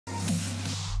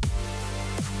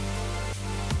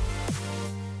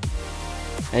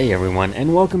Hey everyone,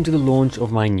 and welcome to the launch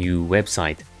of my new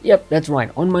website. Yep, that's right,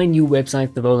 on my new website,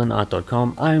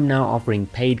 thevolanart.com, I am now offering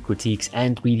paid critiques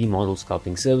and 3D model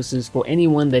sculpting services for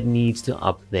anyone that needs to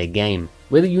up their game.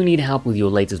 Whether you need help with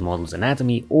your latest model's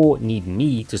anatomy or need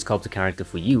me to sculpt a character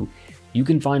for you, you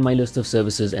can find my list of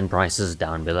services and prices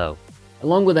down below.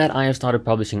 Along with that, I have started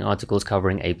publishing articles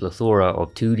covering a plethora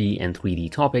of 2D and 3D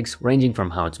topics, ranging from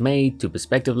how it's made, to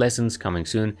perspective lessons coming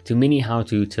soon, to many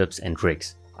how-to tips and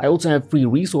tricks. I also have free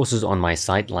resources on my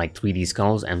site like 3D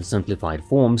skulls and simplified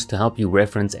forms to help you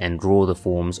reference and draw the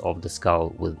forms of the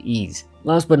skull with ease.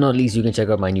 Last but not least, you can check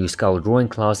out my new skull drawing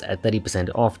class at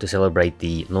 30% off to celebrate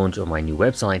the launch of my new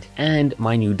website, and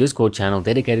my new Discord channel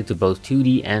dedicated to both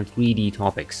 2D and 3D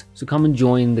topics. So come and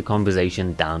join the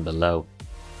conversation down below.